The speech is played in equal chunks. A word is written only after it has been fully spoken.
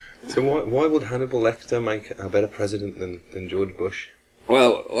So why would Hannibal Lecter make a better president than George Bush?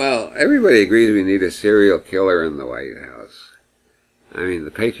 Well, everybody agrees we need a serial killer in the White House. I mean,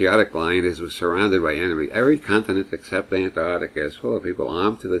 the patriotic line is we're surrounded by enemies. Every continent except Antarctica is full of people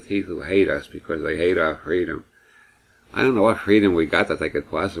armed to the teeth who hate us because they hate our freedom. I don't know what freedom we got that they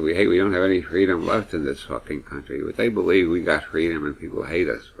could possibly hate. We don't have any freedom left in this fucking country. But they believe we got freedom and people hate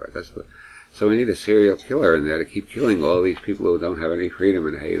us for it. So we need a serial killer in there to keep killing all these people who don't have any freedom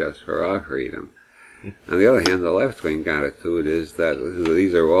and hate us for our freedom. On the other hand, the left-wing attitude is that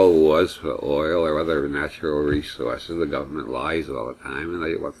these are all wars for oil or other natural resources. The government lies all the time,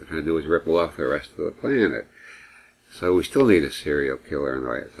 and what they're trying to do is rip off the rest of the planet. So we still need a serial killer in the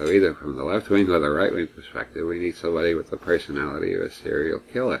White House. So either from the left-wing or the right-wing perspective, we need somebody with the personality of a serial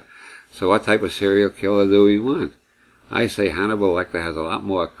killer. So what type of serial killer do we want? I say Hannibal Lecter has a lot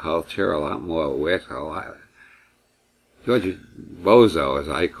more culture, a lot more wit, George Bozo, as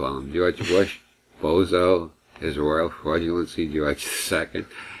I call him, George Bush. Bozo, his royal fraudulency, George II.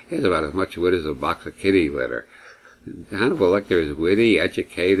 He has about as much wit as a box of kitty litter. Hannibal Lecter is witty,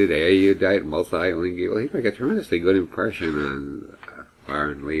 educated, erudite, multilingual. He'd make a tremendously good impression on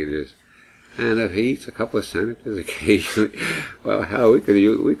foreign leaders. And if he eats a couple of senators occasionally, well, hell, we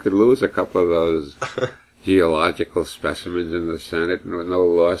could lose a couple of those geological specimens in the Senate with no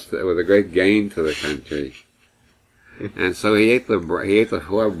loss, with a great gain to the country. And so he ate the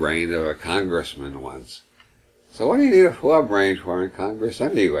forebrain of a congressman once. So what do you need a forebrain for in Congress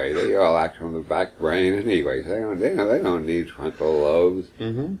anyway? They all act from the back brain anyway. They don't need frontal lobes.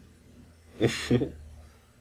 Mm-hmm.